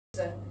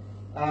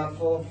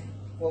for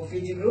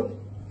Fiji group,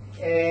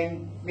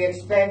 and we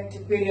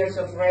expect periods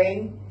of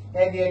rain,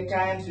 heavy at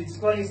times with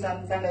squally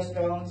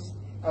thunderstorms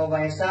over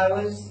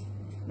Asawes,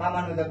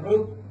 Mamanuda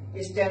group,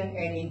 eastern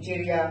and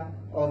interior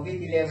of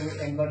Viti Levu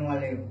and Vanua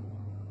Levu.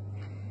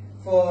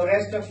 For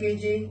rest of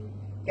Fiji,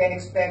 can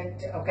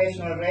expect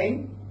occasional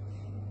rain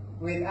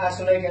with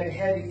isolated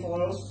heavy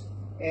falls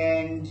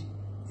and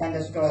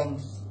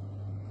thunderstorms.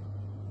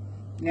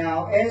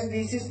 Now, as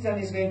the system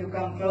is going to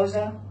come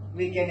closer,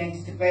 we can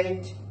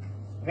anticipate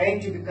rain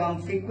to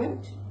become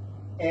frequent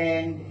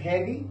and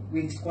heavy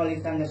with squally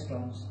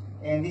thunderstorms.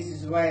 And this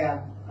is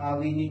where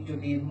we need to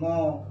be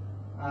more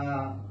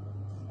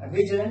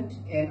vigilant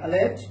and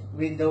alert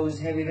with those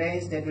heavy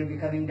rains that will be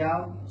coming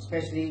down,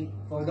 especially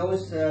for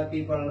those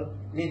people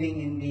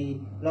living in the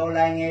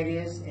low-lying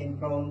areas and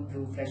prone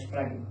to flash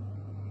flooding.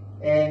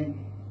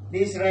 And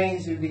these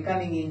rains will be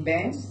coming in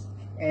bands,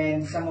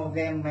 and some of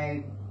them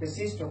may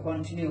persist or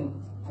continue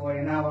for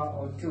an hour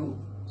or two.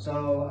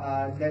 So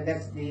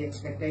that's the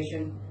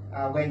expectation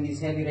when these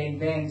heavy rain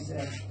bands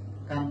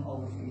come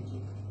over Fiji.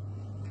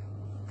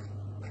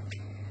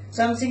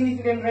 Some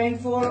significant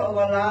rainfall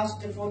over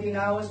last 14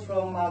 hours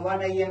from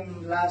 1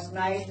 a.m. last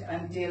night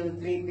until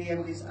 3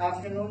 p.m. this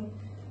afternoon.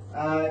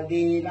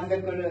 The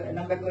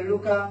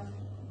Nambekoluka,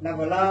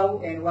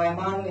 Navalau and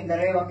Waimanu in the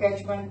Rewa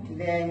catchment,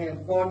 they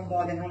have got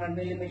more than 100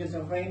 millimeters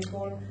of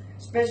rainfall,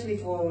 especially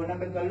for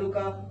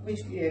Nambekoluka, which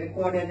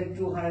recorded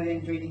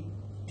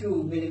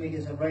 222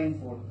 millimeters of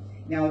rainfall.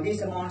 Now,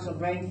 these amounts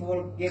of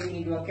rainfall getting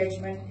into a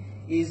catchment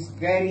is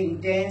very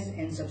intense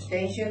and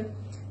substantial,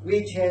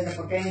 which has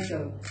the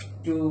potential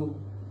to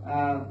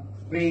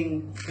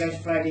bring flash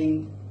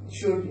flooding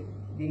should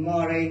the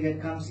more rain that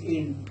comes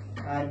in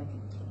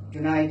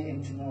tonight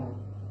and tomorrow.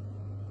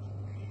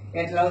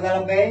 At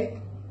Laudala Bay,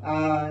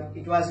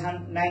 it was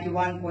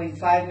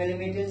 91.5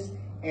 millimeters,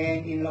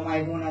 and in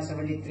Lomaivuna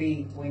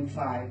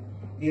 73.5.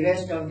 The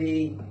rest of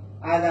the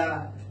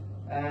other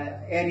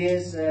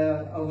areas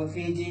over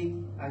Fiji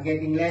are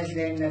getting less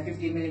than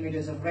 50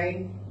 millimeters of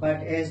rain, but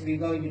as we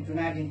go into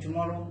tonight and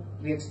tomorrow,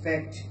 we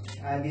expect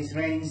these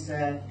rains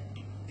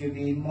to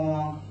be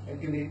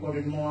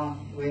recorded more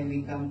when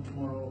we come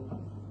tomorrow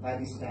by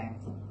this time.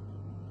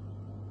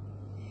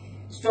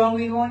 Strong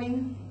wind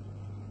warning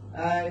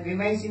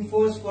remains in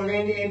force for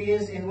land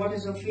areas and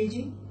waters of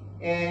Fiji,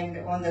 and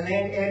on the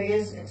land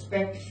areas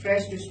expect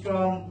fresh to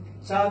strong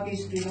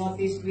southeast to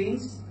northeast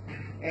winds,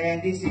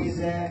 and this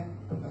is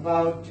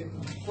about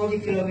 40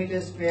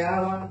 kilometers per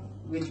hour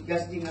with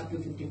gusting up to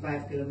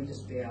 55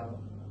 kilometers per hour.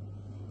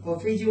 For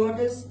Fiji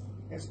waters,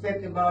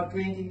 expect about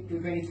 20 to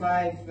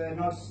 25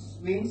 knots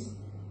winds,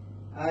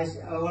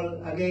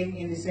 all again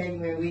in the same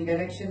wind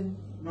direction,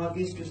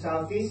 northeast to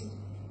southeast,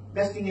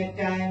 gusting at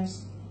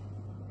times,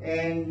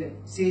 and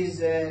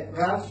seas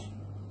rough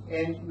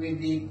and with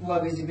the poor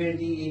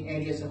visibility in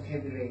areas of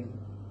heavy rain.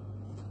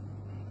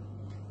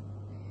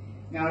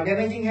 Now,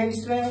 damaging heavy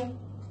swell.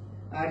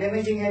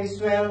 Damaging heavy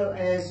swell,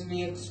 as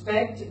we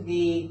expect,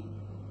 the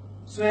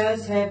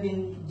swells have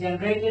been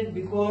generated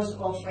because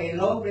of a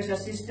low pressure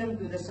system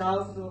to the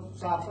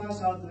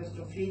southwest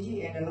of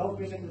Fiji, and a low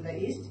pressure to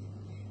the east,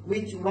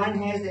 which one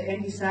has the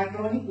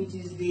anticyclonic, which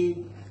is the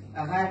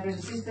high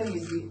pressure system,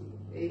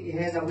 it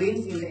has a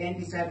wind in the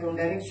anticyclone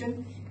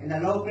direction, and the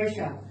low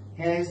pressure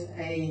has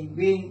a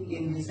wind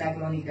in the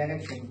cyclonic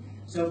direction.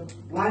 So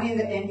one in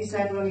the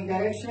anticyclonic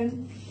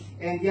direction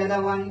and the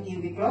other one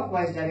in the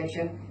clockwise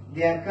direction,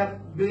 they are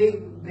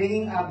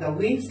bringing up the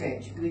wind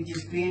fetch, which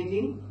is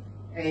creating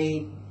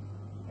a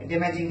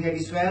damaging heavy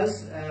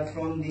swells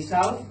from the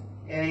south,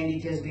 and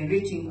it has been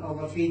reaching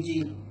over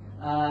Fiji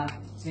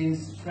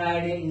since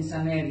Friday in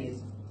some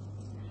areas.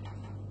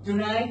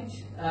 Tonight,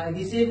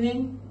 this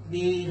evening,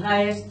 the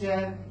highest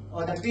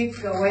or the peak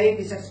wave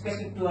is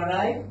expected to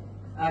arrive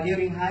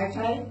during high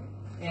tide,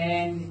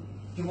 and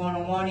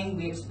tomorrow morning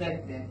we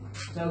expect that.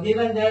 So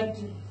given that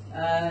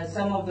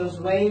some of those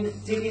waves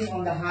sitting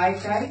on the high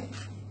tide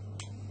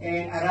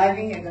and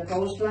arriving at the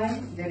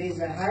coastline, there is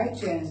a high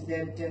chance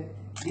that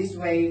these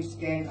waves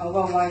can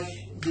overwash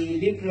the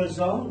littoral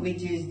zone,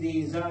 which is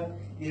the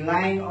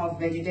line of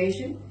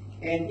vegetation,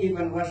 and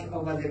even wash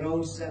over the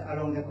roads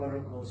along the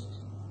coral coast.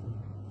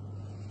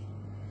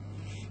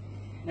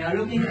 Now,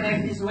 looking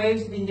at these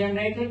waves being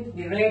generated,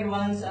 the red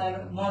ones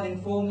are more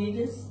than 4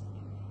 meters,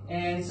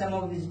 and some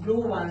of these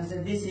blue ones,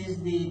 this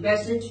is the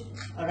passage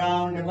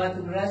around the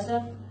Batu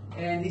Grasa,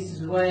 and this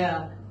is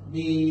where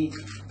the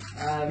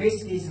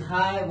risk is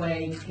high, where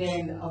it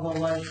can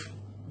overwash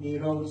the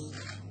roads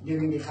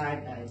during the high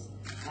tides.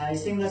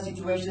 Similar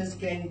situations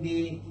can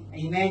be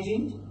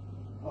imagined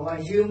or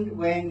assumed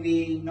when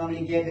we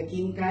normally get the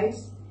king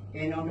tides,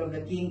 and out of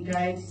the king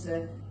tides,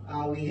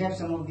 we have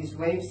some of these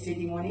waves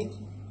sitting on it,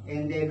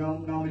 and they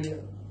normally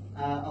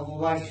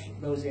overwash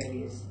those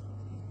areas.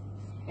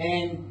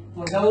 And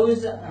for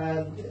those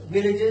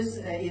villages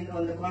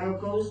on the Coral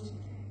Coast,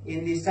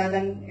 in the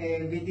southern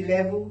Viti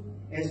Levu,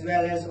 as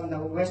well as on the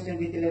western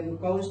Viti Levu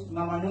coast,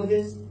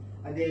 Mamanudas,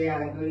 they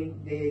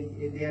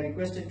are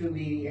requested to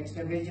be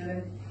extra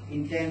vigilant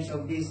in terms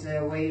of these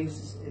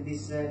waves,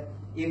 this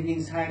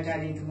evening's high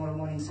tide and tomorrow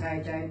morning's high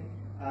tide.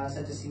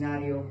 Such a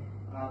scenario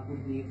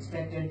could be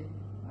expected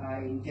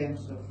in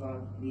terms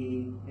of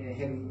the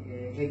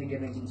heavy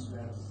damaging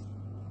swells.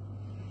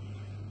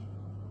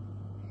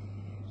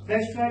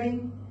 Flash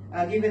flooding,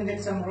 given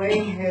that some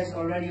rain has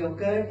already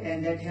occurred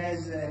and that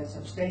has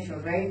substantial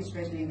rain,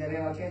 especially in the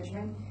Rewa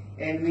catchment,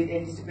 and with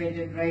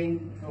anticipated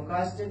rain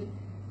forecasted,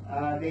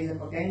 there is a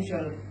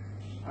potential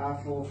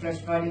for flash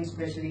flooding,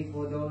 especially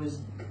for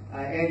those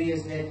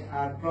areas that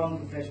are prone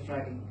to flash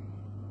flooding.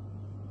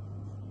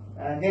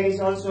 There is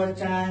also a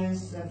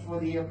chance for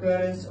the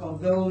occurrence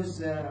of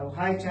those,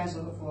 high chance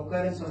for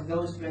occurrence of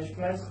those flash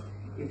floods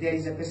if there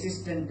is a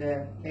persistent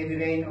heavy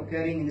rain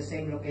occurring in the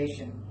same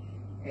location.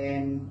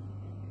 And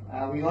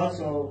we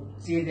also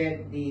see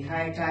that the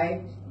high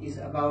tide is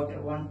about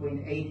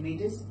 1.8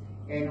 meters,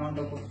 and on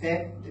top of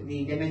that,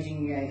 the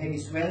damaging heavy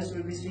swells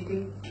will be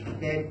sweeping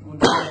that would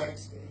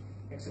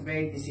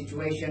exacerbate the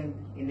situation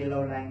in the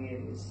low-lying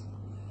areas.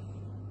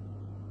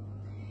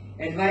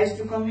 Advice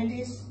to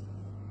communities: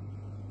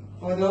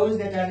 for those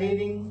that are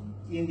living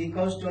in the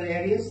coastal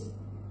areas,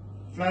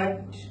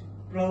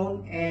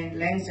 flood-prone and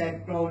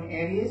landslide-prone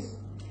areas,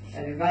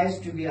 are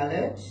advised to be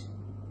alert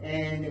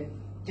and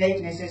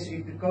take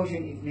necessary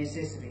precaution if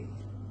necessary.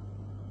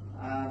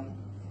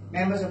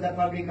 Members of the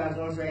public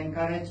are also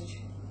encouraged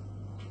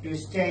to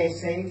stay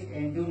safe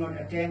and do not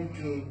attempt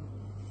to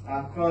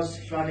cross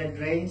flooded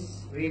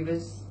drains,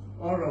 rivers,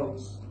 or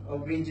roads or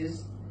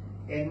bridges,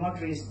 and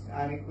motorists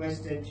are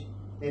requested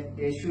that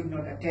they should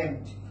not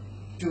attempt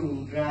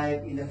to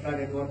drive in the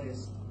flooded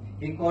waters,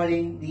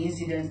 recalling the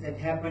incidents that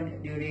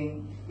happened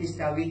during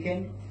Easter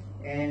weekend,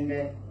 and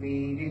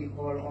we really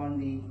call on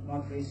the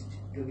motorists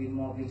to be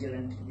more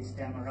vigilant this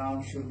time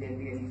around should there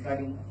be any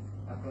flooding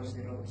across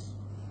the roads.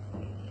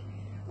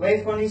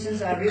 Wave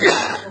conditions are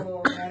risky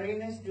for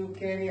mariners to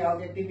carry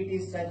out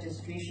activities such as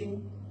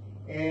fishing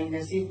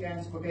and sea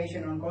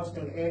transportation on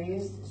coastal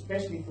areas,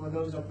 especially for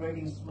those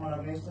operating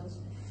smaller vessels,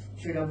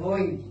 should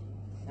avoid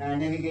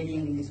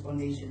navigating in these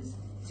conditions.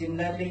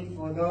 Similarly,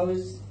 for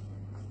those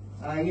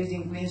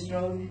using Queen's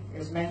Road,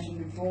 as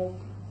mentioned before,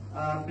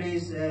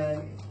 please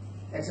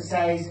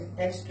exercise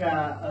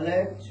extra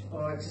alert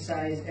or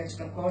exercise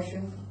extra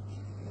caution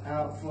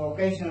for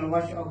occasional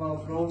watch over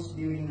of roads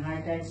during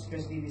high tides,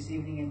 especially this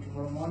evening and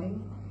tomorrow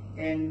morning.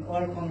 And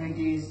all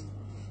communities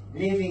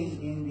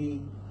living in the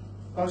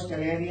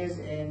coastal areas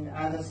and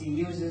other sea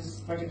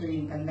users, particularly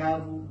in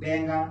Kandavu,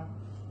 Benga,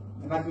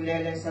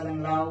 Batulele,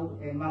 Southern Lau,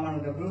 and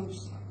Mamanuga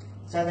groups,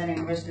 Southern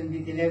and Western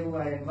Vitilevu,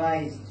 are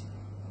advised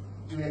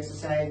to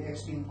exercise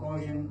extreme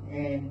caution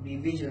and be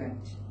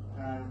vigilant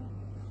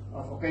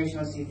of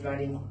occasional sea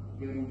flooding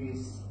during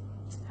this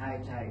high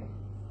tide.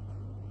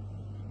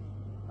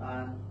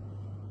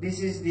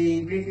 This is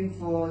the briefing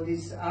for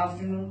this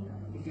afternoon.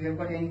 If you have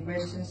got any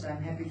questions,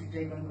 I'm happy to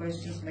take on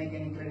questions, make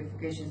any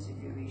clarifications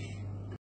if you wish.